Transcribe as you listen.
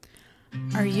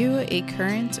Are you a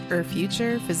current or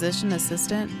future physician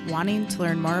assistant wanting to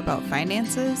learn more about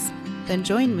finances? Then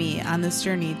join me on this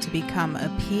journey to become a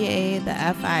PA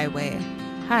the FI way.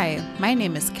 Hi, my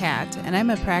name is Kat, and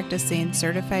I'm a practicing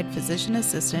certified physician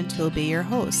assistant who will be your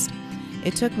host.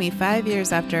 It took me 5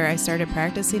 years after I started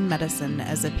practicing medicine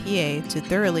as a PA to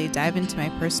thoroughly dive into my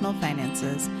personal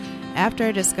finances after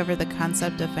I discovered the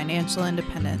concept of financial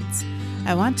independence.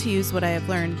 I want to use what I have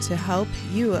learned to help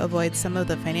you avoid some of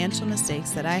the financial mistakes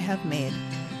that I have made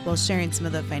while sharing some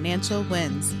of the financial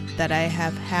wins that I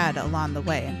have had along the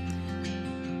way.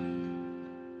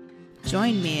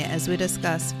 Join me as we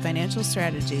discuss financial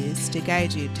strategies to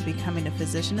guide you to becoming a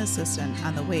physician assistant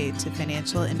on the way to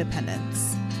financial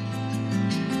independence.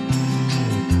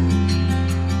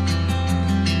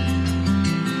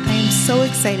 I am so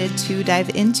excited to dive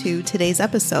into today's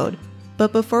episode.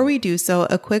 But before we do so,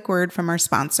 a quick word from our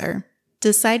sponsor.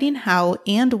 Deciding how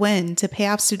and when to pay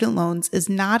off student loans is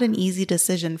not an easy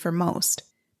decision for most.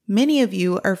 Many of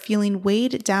you are feeling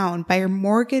weighed down by your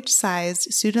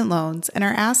mortgage-sized student loans and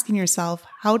are asking yourself,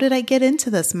 how did I get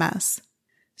into this mess?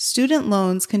 Student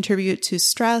loans contribute to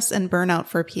stress and burnout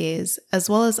for PAs, as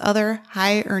well as other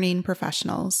high-earning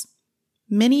professionals.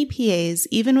 Many PAs,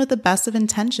 even with the best of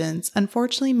intentions,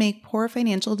 unfortunately make poor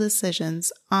financial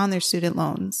decisions on their student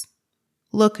loans.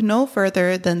 Look no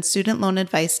further than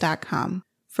studentloanadvice.com.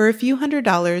 For a few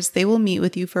 $100s, they will meet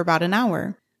with you for about an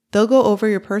hour. They'll go over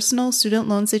your personal student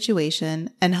loan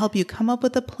situation and help you come up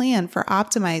with a plan for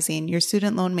optimizing your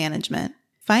student loan management.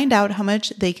 Find out how much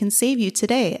they can save you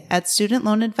today at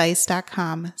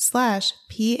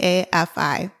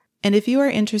studentloanadvice.com/PAFI. And if you are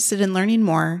interested in learning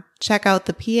more, check out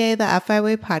the PA the FI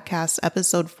Way podcast,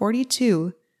 episode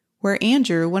 42, where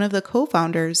Andrew, one of the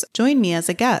co-founders, joined me as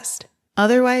a guest.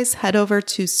 Otherwise, head over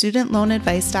to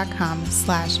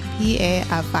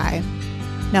studentloanadvice.com/PAFI.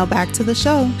 Now back to the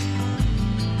show.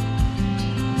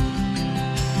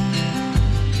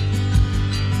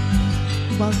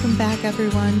 Welcome back,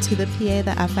 everyone, to the PA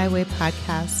the FI Way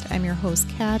podcast. I'm your host,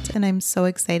 Kat, and I'm so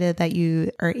excited that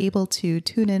you are able to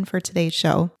tune in for today's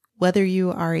show. Whether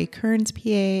you are a current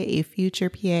PA, a future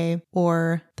PA,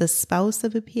 or the spouse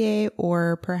of a PA,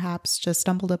 or perhaps just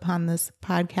stumbled upon this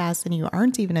podcast and you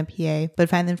aren't even a PA, but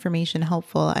find the information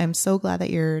helpful, I'm so glad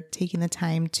that you're taking the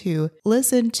time to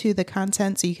listen to the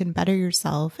content so you can better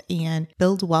yourself and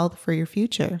build wealth for your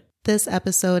future. This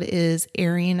episode is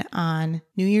airing on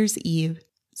New Year's Eve,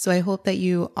 so I hope that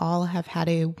you all have had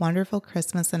a wonderful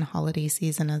Christmas and holiday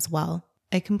season as well.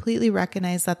 I completely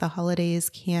recognize that the holidays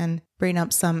can bring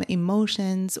up some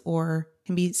emotions or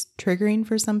can be triggering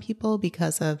for some people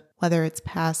because of whether it's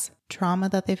past trauma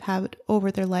that they've had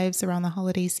over their lives around the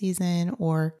holiday season,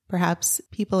 or perhaps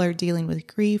people are dealing with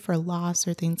grief or loss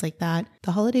or things like that.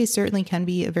 The holidays certainly can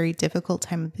be a very difficult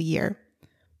time of the year.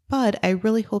 But I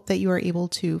really hope that you are able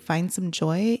to find some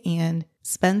joy and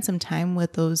spend some time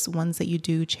with those ones that you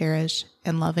do cherish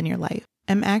and love in your life.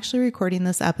 I'm actually recording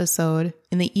this episode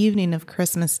in the evening of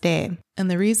Christmas Day. And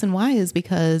the reason why is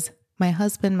because my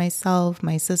husband, myself,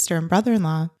 my sister, and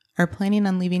brother-in-law are planning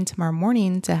on leaving tomorrow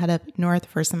morning to head up north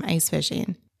for some ice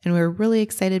fishing. And we're really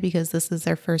excited because this is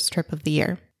our first trip of the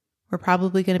year. We're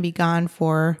probably going to be gone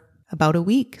for about a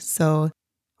week. So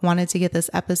I wanted to get this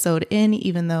episode in,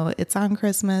 even though it's on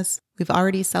Christmas. We've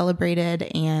already celebrated,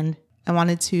 and I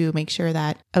wanted to make sure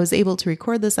that I was able to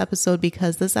record this episode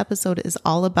because this episode is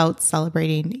all about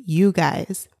celebrating you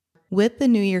guys. With the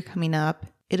new year coming up,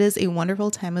 it is a wonderful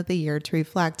time of the year to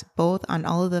reflect both on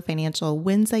all of the financial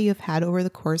wins that you've had over the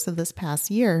course of this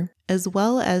past year, as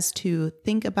well as to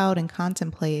think about and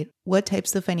contemplate what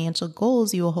types of financial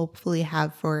goals you will hopefully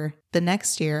have for the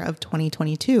next year of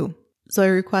 2022. So I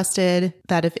requested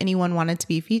that if anyone wanted to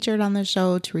be featured on the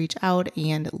show to reach out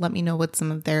and let me know what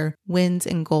some of their wins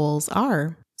and goals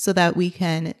are so that we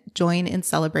can join in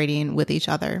celebrating with each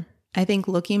other. I think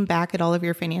looking back at all of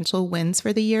your financial wins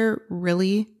for the year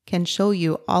really can show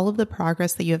you all of the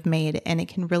progress that you have made, and it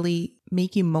can really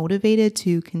make you motivated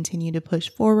to continue to push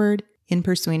forward in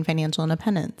pursuing financial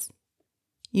independence.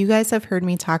 You guys have heard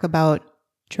me talk about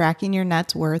tracking your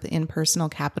net worth in personal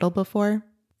capital before.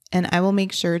 And I will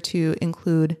make sure to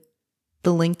include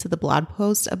the link to the blog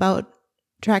post about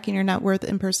tracking your net worth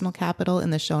in personal capital in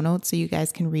the show notes so you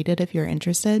guys can read it if you're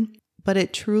interested. But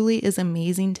it truly is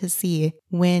amazing to see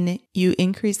when you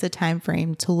increase the time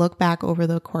frame to look back over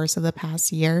the course of the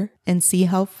past year and see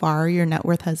how far your net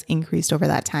worth has increased over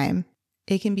that time.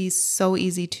 It can be so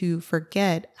easy to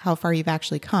forget how far you've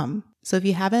actually come. So if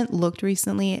you haven't looked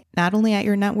recently, not only at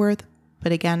your net worth,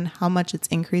 but again, how much it's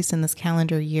increased in this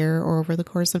calendar year or over the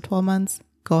course of 12 months,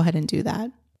 go ahead and do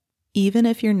that. Even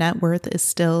if your net worth is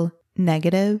still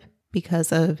negative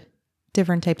because of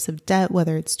different types of debt,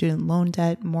 whether it's student loan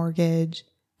debt, mortgage,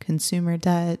 consumer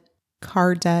debt,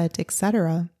 car debt,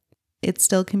 etc., it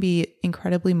still can be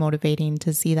incredibly motivating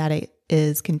to see that it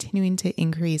is continuing to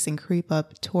increase and creep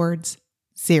up towards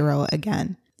zero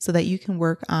again, so that you can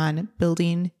work on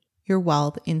building your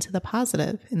wealth into the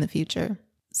positive in the future.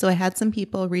 So I had some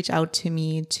people reach out to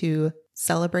me to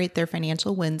celebrate their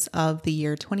financial wins of the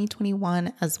year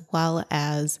 2021, as well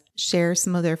as share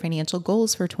some of their financial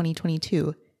goals for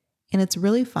 2022. And it's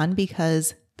really fun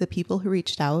because the people who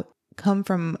reached out come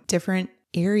from different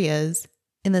areas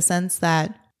in the sense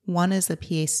that one is a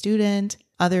PA student,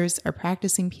 others are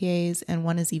practicing PAs, and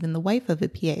one is even the wife of a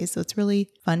PA. So it's really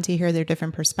fun to hear their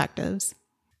different perspectives.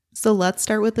 So let's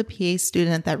start with the PA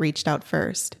student that reached out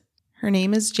first. Her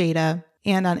name is Jada,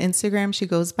 and on Instagram, she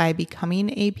goes by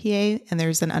Becoming a PA, and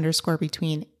there's an underscore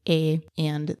between A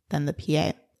and then the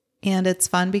PA. And it's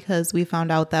fun because we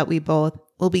found out that we both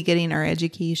will be getting our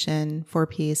education for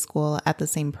PA school at the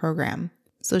same program.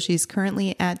 So she's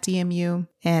currently at DMU,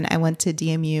 and I went to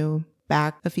DMU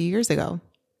back a few years ago.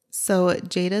 So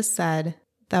Jada said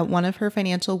that one of her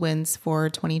financial wins for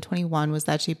 2021 was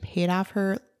that she paid off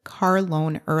her car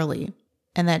loan early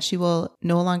and that she will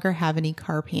no longer have any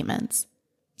car payments.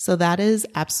 So that is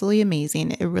absolutely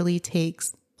amazing. It really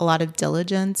takes a lot of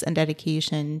diligence and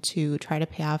dedication to try to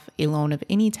pay off a loan of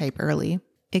any type early.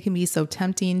 It can be so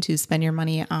tempting to spend your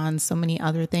money on so many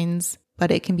other things, but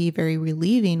it can be very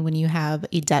relieving when you have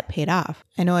a debt paid off.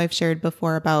 I know I've shared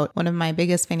before about one of my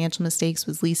biggest financial mistakes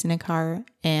was leasing a car,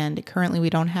 and currently we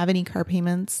don't have any car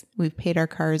payments. We've paid our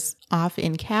cars off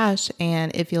in cash,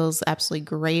 and it feels absolutely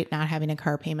great not having a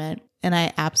car payment. And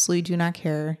I absolutely do not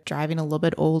care driving a little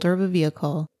bit older of a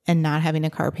vehicle and not having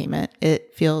a car payment.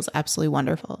 It feels absolutely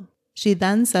wonderful. She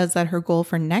then says that her goal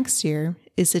for next year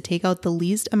is to take out the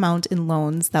least amount in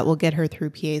loans that will get her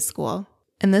through PA school.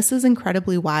 And this is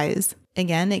incredibly wise.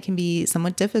 Again, it can be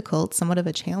somewhat difficult, somewhat of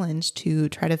a challenge to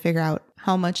try to figure out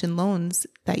how much in loans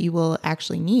that you will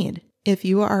actually need. If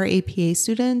you are a PA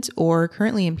student or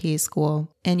currently in PA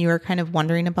school and you are kind of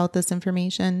wondering about this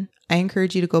information, I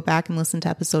encourage you to go back and listen to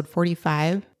episode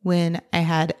 45 when I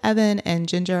had Evan and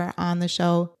Ginger on the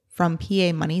show from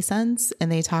PA Money Sense,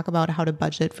 and they talk about how to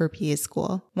budget for PA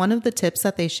school. One of the tips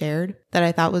that they shared that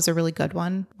I thought was a really good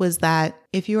one was that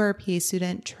if you are a PA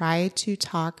student, try to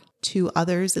talk to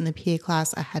others in the PA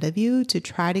class ahead of you to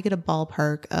try to get a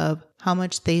ballpark of how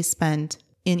much they spent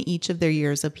in each of their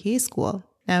years of PA school.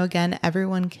 Now, again,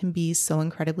 everyone can be so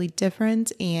incredibly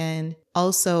different, and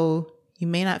also you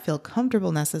may not feel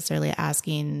comfortable necessarily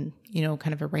asking,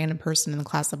 kind of a random person in the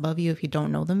class above you if you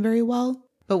don't know them very well.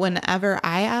 But whenever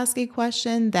I ask a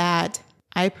question that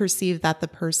I perceive that the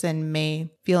person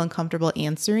may feel uncomfortable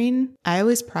answering, I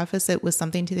always preface it with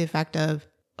something to the effect of,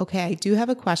 okay, I do have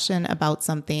a question about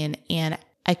something, and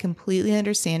I completely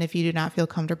understand if you do not feel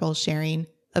comfortable sharing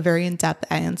a very in-depth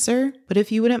answer, but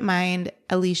if you wouldn't mind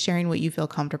at least sharing what you feel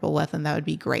comfortable with, and that would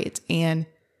be great. And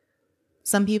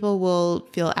some people will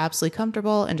feel absolutely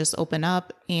comfortable and just open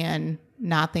up and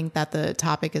not think that the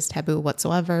topic is taboo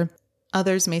whatsoever.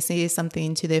 Others may say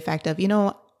something to the effect of,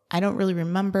 I don't really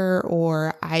remember,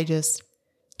 or I just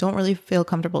don't really feel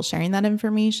comfortable sharing that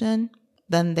information.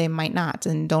 Then they might not,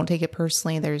 and don't take it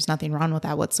personally. There's nothing wrong with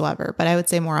that whatsoever. But I would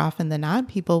say more often than not,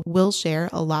 people will share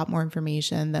a lot more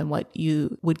information than what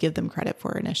you would give them credit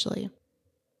for initially.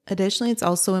 Additionally, it's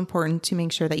also important to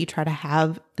make sure that you try to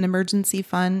have an emergency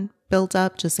fund built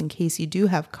up just in case you do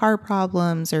have car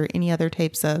problems or any other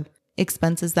types of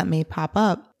expenses that may pop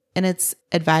up. And it's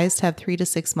advised to have 3 to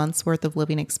 6 months worth of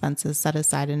living expenses set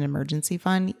aside in an emergency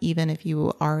fund, even if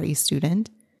you are a student.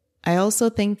 I also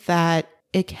think that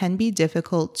it can be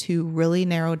difficult to really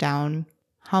narrow down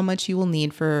how much you will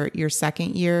need for your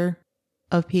second year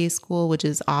of PA school, which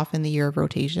is often the year of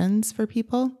rotations for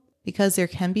people, because there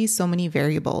can be so many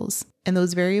variables. And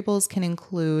those variables can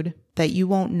include that you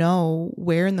won't know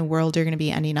where in the world you're going to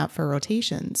be ending up for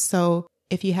rotations. So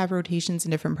if you have rotations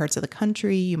in different parts of the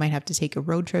country, you might have to take a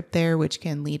road trip there, which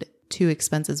can lead to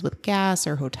expenses with gas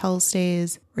or hotel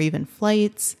stays or even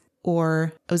flights.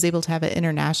 Or I was able to have an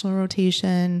international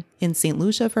rotation in St.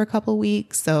 Lucia for a couple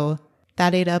weeks. So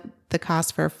that ate up the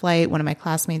cost for a flight. One of my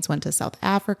classmates went to South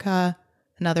Africa.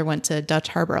 Another went to Dutch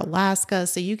Harbor, Alaska.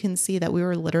 So you can see that we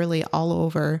were literally all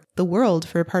over the world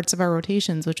for parts of our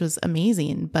rotations, which was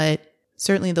amazing. But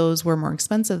certainly those were more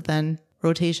expensive than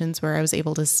rotations where I was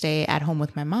able to stay at home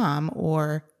with my mom,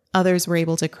 or others were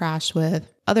able to crash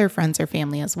with other friends or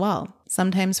family as well.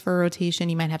 Sometimes for a rotation,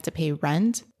 you might have to pay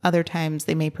rent. Other times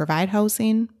they may provide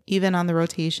housing. Even on the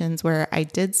rotations where I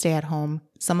did stay at home,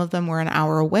 some of them were an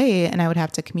hour away and I would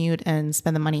have to commute and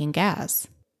spend the money in gas.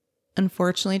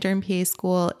 Unfortunately, during PA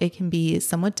school, it can be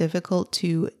somewhat difficult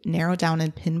to narrow down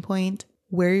and pinpoint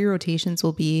where your rotations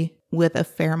will be with a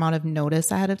fair amount of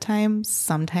notice ahead of time.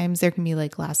 Sometimes there can be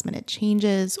like last minute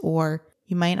changes, or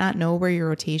you might not know where your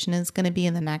rotation is going to be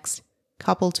in the next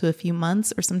couple to a few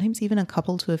months, or sometimes even a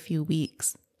couple to a few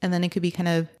weeks. And then it could be kind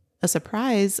of a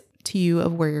surprise to you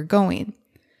of where you're going.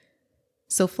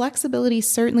 So flexibility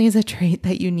certainly is a trait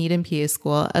that you need in PA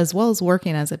school, as well as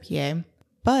working as a PA.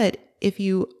 But if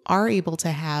you are able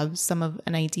to have some of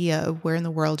an idea of where in the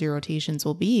world your rotations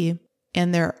will be,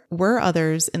 and there were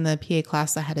others in the PA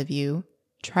class ahead of you,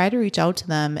 try to reach out to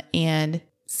them and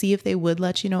see if they would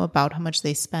let you know about how much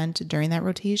they spent during that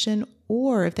rotation,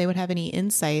 or if they would have any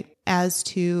insight as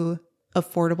to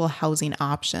affordable housing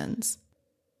options.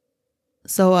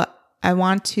 So I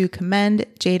want to commend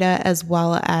Jada as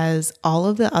well as all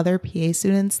of the other PA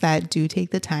students that do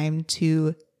take the time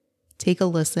to take a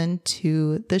listen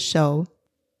to the show.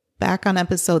 Back on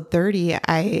episode 30,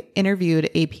 I interviewed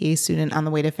a PA student on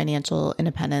the way to financial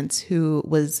independence who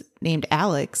was named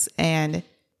Alex. And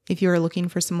if you're looking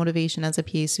for some motivation as a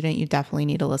PA student, you definitely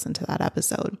need to listen to that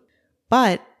episode.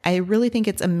 But I really think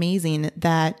it's amazing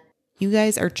that you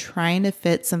guys are trying to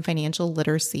fit some financial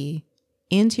literacy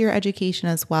into your education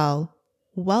as well,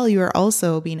 while you are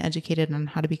also being educated on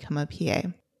how to become a PA.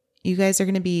 You guys are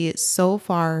going to be so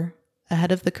far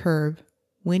ahead of the curve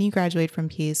when you graduate from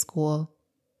PA school,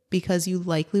 because you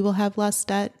likely will have less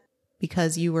debt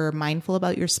because you were mindful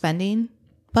about your spending.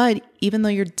 But even though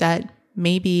your debt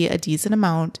may be a decent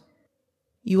amount,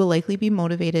 you will likely be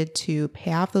motivated to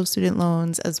pay off those student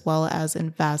loans as well as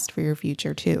invest for your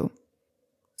future too.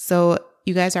 So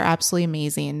you guys are absolutely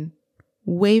amazing.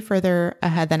 Way further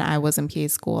ahead than I was in PA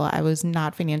school. I was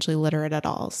not financially literate at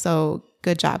all. So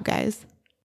good job, guys.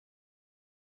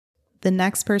 The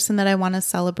next person that I want to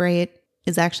celebrate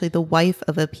is actually the wife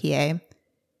of a PA.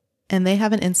 And they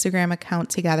have an Instagram account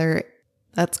together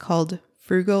that's called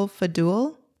Frugal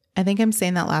Fadul. I think I'm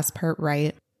saying that last part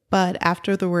right. But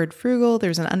after the word frugal,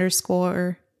 there's an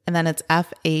underscore, and then it's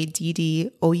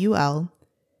FADDOUL.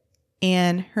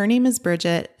 And her name is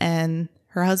Bridget, and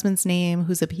her husband's name,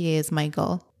 who's a PA, is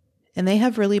Michael. And they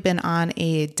have really been on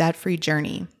a debt-free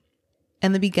journey.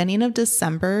 In the beginning of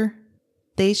December,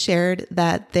 they shared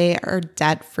that they are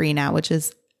debt-free now, which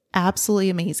is absolutely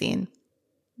amazing.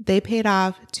 They paid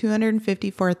off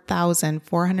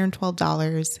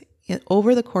 $254,412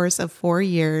 over the course of 4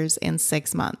 years and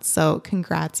 6 months. So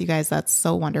congrats, you guys. That's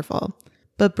so wonderful.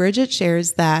 But Bridget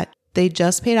shares that they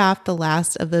just paid off the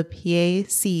last of the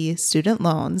PAC student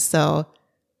loans. So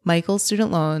Michael's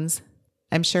student loans.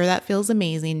 I'm sure that feels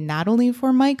amazing, not only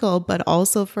for Michael, but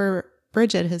also for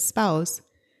Bridget, his spouse,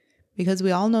 because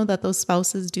we all know that those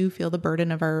spouses do feel the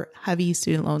burden of our heavy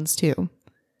student loans too.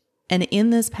 And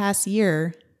in this past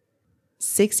year,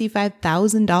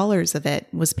 $65,000 of it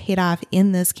was paid off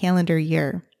in this calendar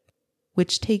year,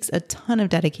 which takes a ton of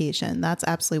dedication. That's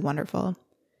absolutely wonderful.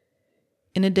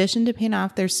 In addition to paying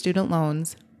off the student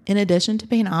loans,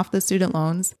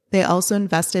 they also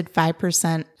invested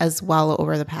 5% as well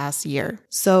over the past year.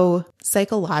 So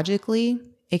psychologically,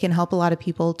 it can help a lot of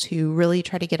people to really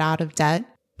try to get out of debt.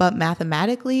 But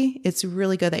mathematically, it's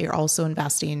really good that you're also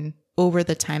investing over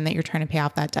the time that you're trying to pay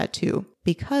off that debt too.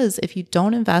 Because if you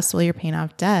don't invest while you're paying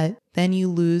off debt, then you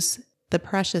lose the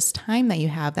precious time that you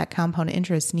have that compound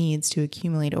interest needs to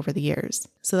accumulate over the years.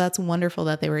 So that's wonderful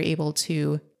that they were able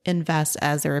to invest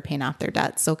as they were paying off their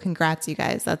debt. So congrats, you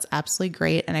guys. That's absolutely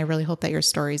great. And I really hope that your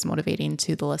story is motivating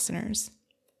to the listeners.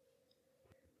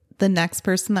 The next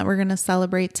person that we're going to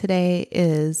celebrate today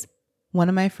is one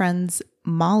of my friends,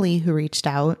 Molly, who reached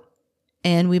out,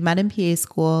 and we met in PA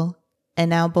school. And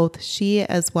now both she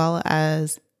as well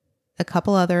as a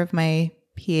couple other of my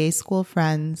PA school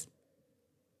friends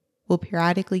will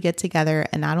periodically get together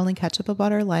and not only catch up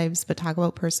about our lives, but talk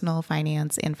about personal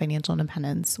finance and financial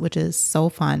independence, which is so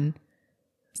fun.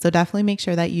 So definitely make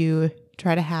sure that you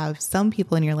try to have some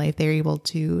people in your life that are able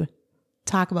to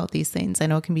talk about these things. I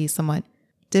know it can be somewhat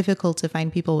difficult to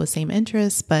find people with same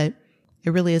interests, but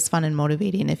it really is fun and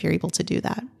motivating if you're able to do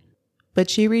that. But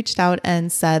she reached out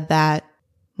and said that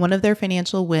one of their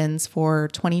financial wins for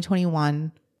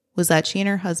 2021 was that she and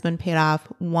her husband paid off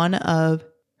one of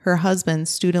her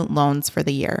husband's student loans for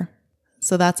the year.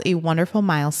 So that's a wonderful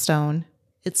milestone.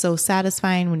 It's so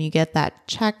satisfying when you get that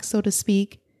check, so to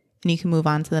speak, and you can move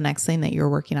on to the next thing that you're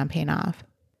working on paying off.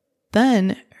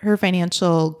 Then her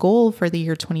financial goal for the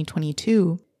year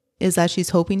 2022 is that she's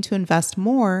hoping to invest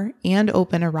more and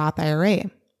open a Roth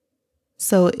IRA.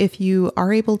 So if you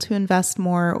are able to invest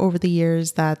more over the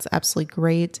years, that's absolutely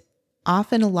great.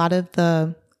 Often a lot of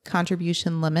the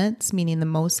contribution limits, meaning the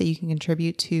most that you can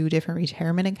contribute to different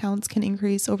retirement accounts, can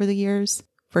increase over the years.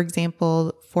 For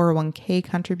example, 401k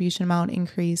contribution amount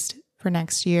increased for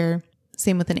next year.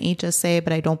 Same with an HSA,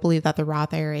 but I don't believe that the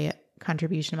Roth IRA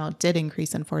contribution amount did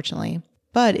increase, unfortunately.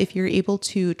 But if you're able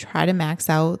to try to max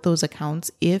out those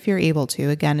accounts, if you're able to,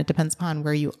 again, it depends upon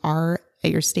where you are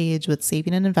at your stage with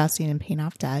saving and investing and paying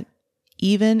off debt,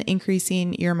 even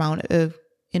increasing your amount of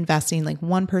investing like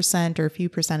 1% or a few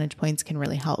percentage points can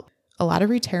really help. A lot of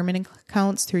retirement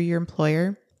accounts through your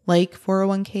employer, like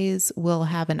 401ks, will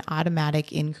have an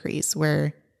automatic increase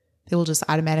where they will just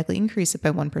automatically increase it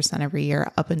by 1% every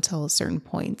year up until a certain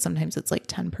point. Sometimes it's like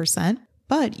 10%.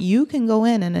 But you can go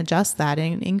in and adjust that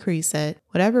and increase it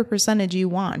whatever percentage you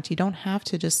want. You don't have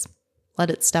to just let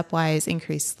it stepwise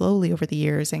increase slowly over the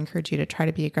years. I encourage you to try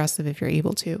to be aggressive if you're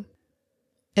able to.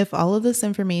 If all of this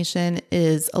information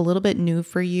is a little bit new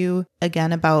for you,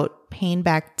 again, about paying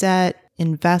back debt,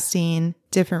 investing,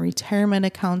 different retirement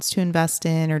accounts to invest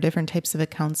in, or different types of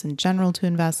accounts in general to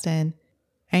invest in,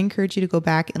 I encourage you to go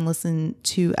back and listen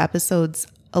to episodes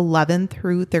 11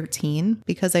 through 13,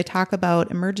 because I talk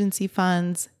about emergency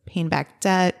funds, paying back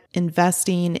debt,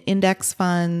 investing, index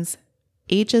funds,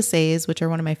 HSAs, which are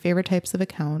one of my favorite types of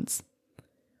accounts,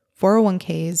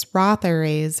 401ks, Roth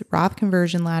IRAs, Roth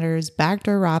conversion ladders,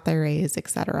 backdoor Roth IRAs,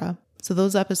 etc. So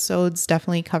those episodes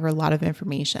definitely cover a lot of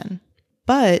information.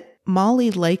 But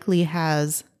Molly likely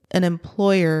has an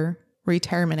employer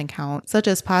retirement account, such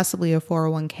as possibly a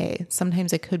 401k.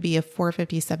 Sometimes it could be a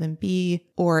 457b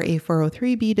or a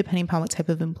 403b, depending upon what type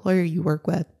of employer you work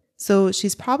with. So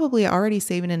she's probably already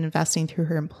saving and investing through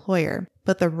her employer.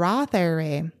 But the Roth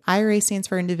IRA stands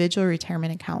for individual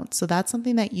retirement account. So that's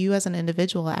something that you as an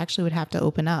individual actually would have to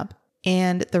open up.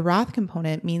 And the Roth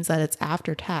component means that it's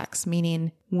after tax,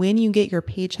 meaning when you get your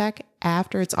paycheck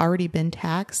after it's already been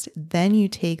taxed, then you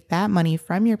take that money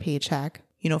from your paycheck,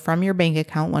 from your bank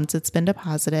account once it's been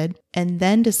deposited, and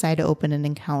then decide to open an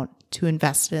account to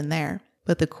invest it in there.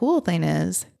 But the cool thing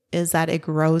is that it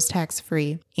grows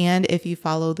tax-free. And if you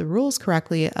follow the rules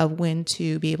correctly of when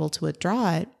to be able to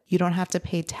withdraw it, you don't have to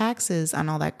pay taxes on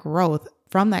all that growth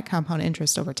from that compound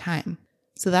interest over time.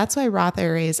 So that's why Roth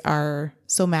IRAs are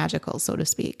so magical, so to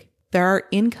speak. There are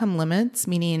income limits,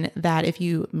 meaning that if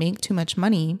you make too much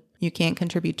money, you can't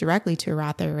contribute directly to a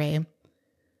Roth IRA.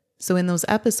 So in those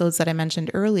episodes that I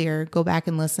mentioned earlier, go back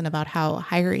and listen about how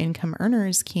higher income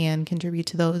earners can contribute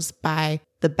to those by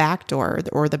the backdoor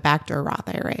or the backdoor Roth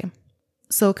IRA.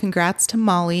 So congrats to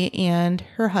Molly and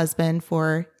her husband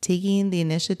for taking the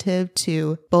initiative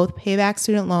to both pay back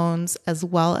student loans as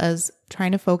well as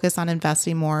trying to focus on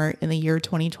investing more in the year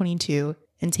 2022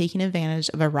 and taking advantage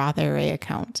of a Roth IRA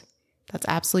account. That's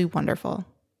absolutely wonderful.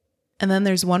 And then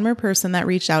there's one more person that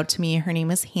reached out to me. Her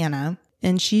name is Hannah,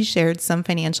 and she shared some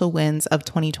financial wins of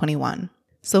 2021.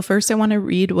 So first I want to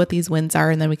read what these wins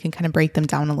are, and then we can kind of break them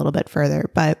down a little bit further.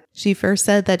 But she first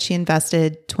said that she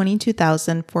invested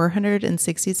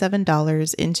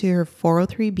 $22,467 into her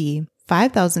 403b,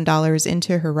 $5,000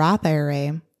 into her Roth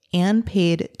IRA, and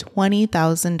paid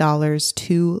 $20,000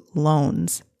 to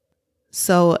loans.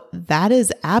 So that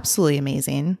is absolutely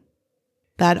amazing.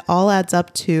 That all adds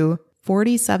up to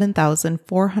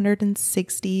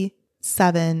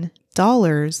 $47,467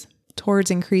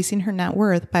 towards increasing her net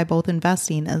worth by both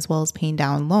investing as well as paying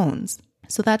down loans.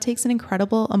 So that takes an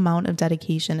incredible amount of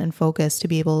dedication and focus to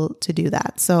be able to do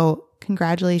that. So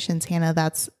congratulations, Hannah.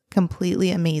 That's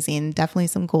completely amazing. Definitely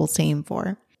some goals to aim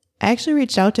for. I actually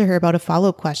reached out to her about a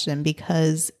follow-up question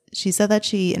because she said that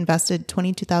she invested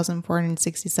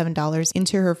 $22,467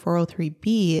 into her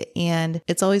 403b, and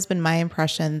it's always been my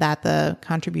impression that the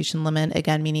contribution limit,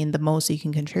 again, meaning the most you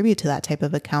can contribute to that type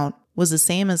of account, was the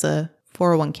same as a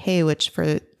 401k, which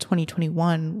for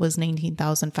 2021 was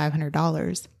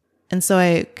 $19,500. And so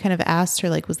I kind of asked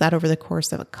her, was that over the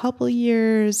course of a couple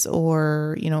years,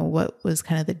 or, what was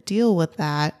kind of the deal with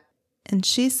that? And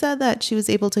she said that she was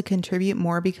able to contribute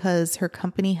more because her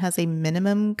company has a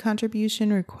minimum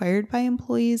contribution required by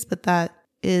employees, but that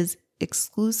is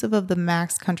exclusive of the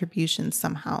max contribution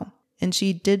somehow. And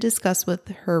she did discuss with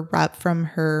her rep from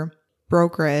her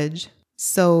brokerage.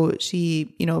 So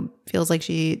she, feels like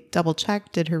she double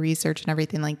checked, did her research and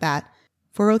everything like that.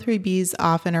 403Bs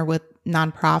often are with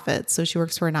nonprofits. So she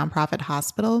works for a nonprofit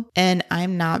hospital. And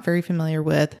I'm not very familiar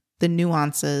with the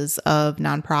nuances of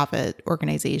nonprofit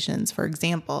organizations, for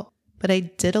example. But I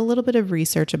did a little bit of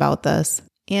research about this,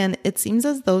 and it seems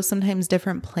as though sometimes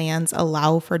different plans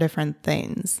allow for different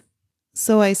things.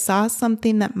 So I saw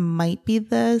something that might be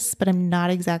this, but I'm not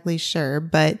exactly sure.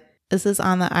 But this is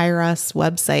on the IRS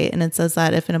website, and it says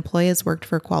that if an employee has worked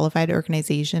for a qualified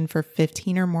organization for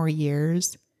 15 or more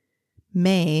years,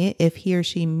 may, if he or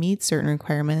she meets certain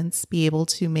requirements, be able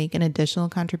to make an additional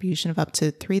contribution of up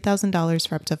to $3,000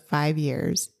 for up to 5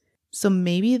 years. So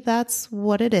maybe that's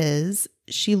what it is.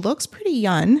 She looks pretty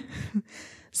young.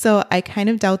 So I kind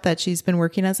of doubt that she's been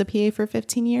working as a PA for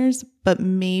 15 years, but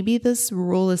maybe this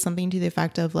rule is something to the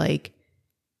effect of like,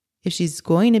 if she's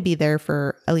going to be there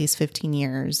for at least 15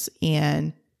 years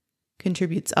and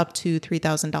contributes up to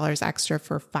 $3,000 extra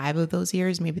for 5 of those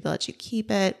years, maybe they'll let you keep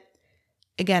it.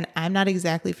 Again, I'm not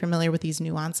exactly familiar with these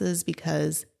nuances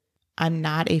because I'm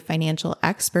not a financial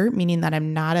expert, meaning that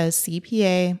I'm not a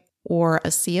CPA or a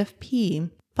CFP.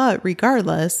 But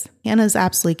regardless, Hannah's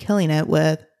absolutely killing it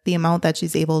with the amount that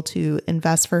she's able to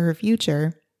invest for her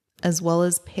future, as well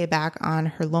as pay back on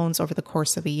her loans over the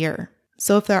course of a year.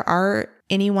 So if there are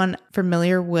anyone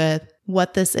familiar with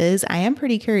what this is, I am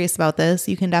pretty curious about this.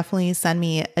 You can definitely send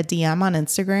me a DM on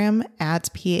Instagram at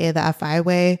PA the FI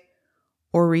Way,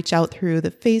 or reach out through the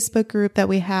Facebook group that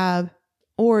we have,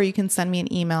 or you can send me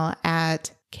an email at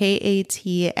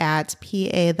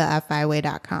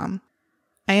kat@pathefiway.com.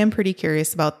 I am pretty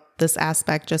curious about this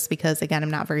aspect just because, again,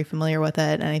 I'm not very familiar with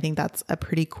it, and I think that's a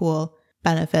pretty cool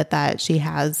benefit that she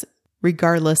has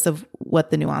regardless of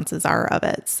what the nuances are of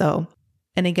it. So,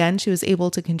 and again, she was able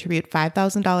to contribute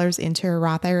 $5,000 into her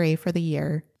Roth IRA for the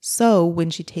year. So when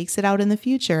she takes it out in the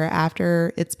future,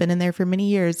 after it's been in there for many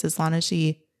years, as long as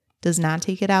she does not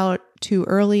take it out too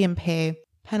early and pay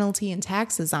penalty and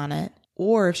taxes on it,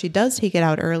 or if she does take it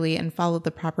out early and follow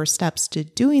the proper steps to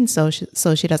doing so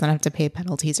she doesn't have to pay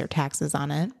penalties or taxes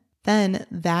on it, then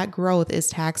that growth is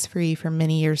tax-free for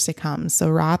many years to come. So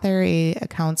Roth IRA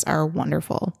accounts are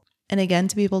wonderful. And again,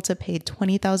 to be able to pay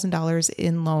 $20,000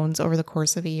 in loans over the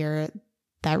course of a year,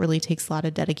 that really takes a lot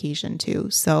of dedication too.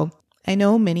 So I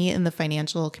know many in the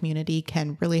financial community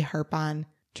can really harp on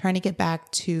trying to get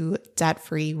back to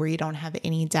debt-free where you don't have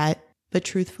any debt. But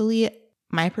truthfully,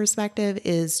 my perspective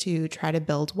is to try to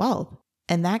build wealth.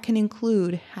 And that can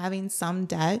include having some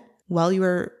debt while you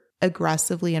are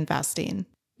aggressively investing.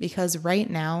 Because right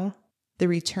now, the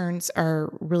returns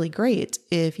are really great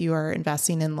if you are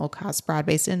investing in low-cost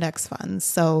broad-based index funds.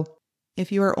 So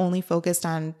if you are only focused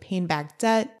on paying back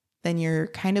debt, then you're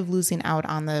kind of losing out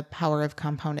on the power of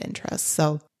compound interest.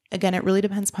 So again, it really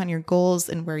depends upon your goals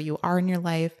and where you are in your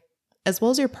life, as well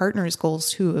as your partner's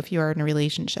goals too, if you are in a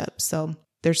relationship. So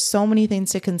there's so many things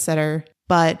to consider,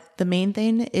 but the main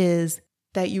thing is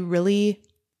that you really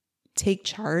take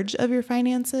charge of your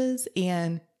finances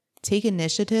and take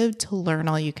initiative to learn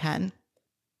all you can.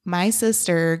 My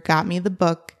sister got me the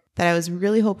book that I was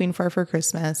really hoping for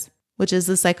Christmas, which is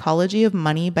The Psychology of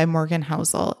Money by Morgan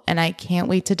Housel, and I can't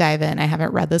wait to dive in. I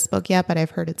haven't read this book yet, but I've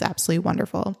heard it's absolutely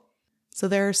wonderful. So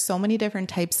there are so many different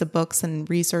types of books and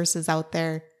resources out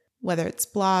there, whether it's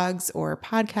blogs or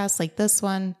podcasts like this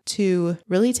one, to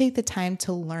really take the time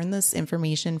to learn this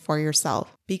information for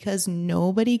yourself, because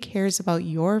nobody cares about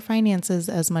your finances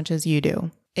as much as you do.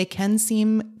 It can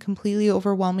seem completely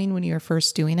overwhelming when you're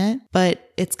first doing it,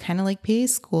 but it's kind of like PA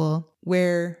school,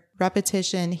 where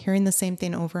repetition, hearing the same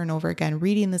thing over and over again,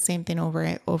 reading the same thing over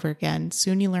and over again,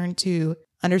 soon you learn to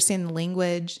understand the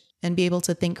language and be able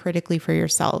to think critically for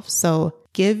yourself. So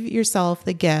give yourself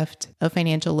the gift of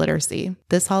financial literacy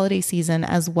this holiday season,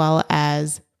 as well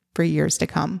as for years to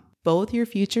come. Both your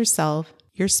future self,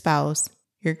 your spouse,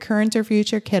 your current or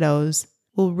future kiddos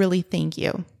will really thank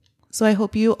you. So I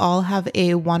hope you all have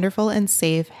a wonderful and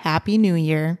safe, happy new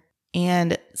year,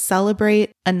 and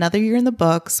celebrate another year in the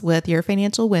books with your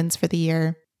financial wins for the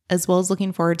year, as well as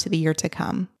looking forward to the year to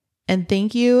come. And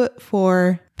thank you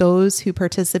for those who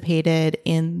participated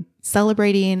in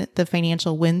celebrating the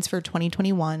financial wins for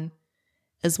 2021,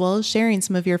 as well as sharing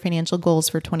some of your financial goals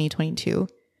for 2022.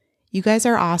 You guys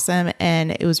are awesome,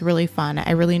 and it was really fun.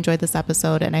 I really enjoyed this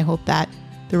episode, and I hope that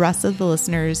the rest of the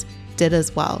listeners did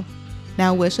as well.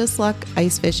 Now, wish us luck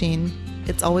ice fishing.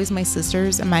 It's always my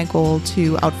sister's and my goal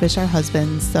to outfish our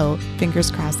husbands, so fingers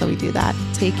crossed that we do that.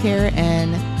 Take care,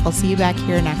 and I'll see you back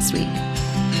here next week.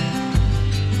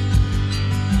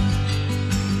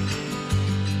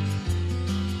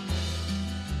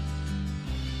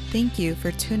 Thank you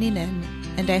for tuning in,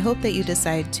 and I hope that you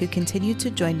decide to continue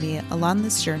to join me along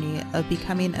this journey of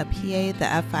becoming a PA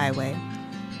the FI way.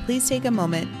 Please take a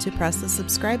moment to press the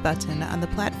subscribe button on the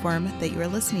platform that you are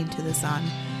listening to this on,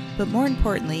 but more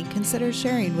importantly, consider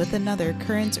sharing with another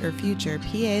current or future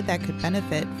PA that could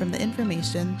benefit from the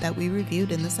information that we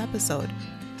reviewed in this episode.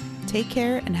 Take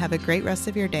care and have a great rest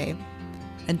of your day.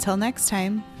 Until next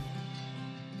time.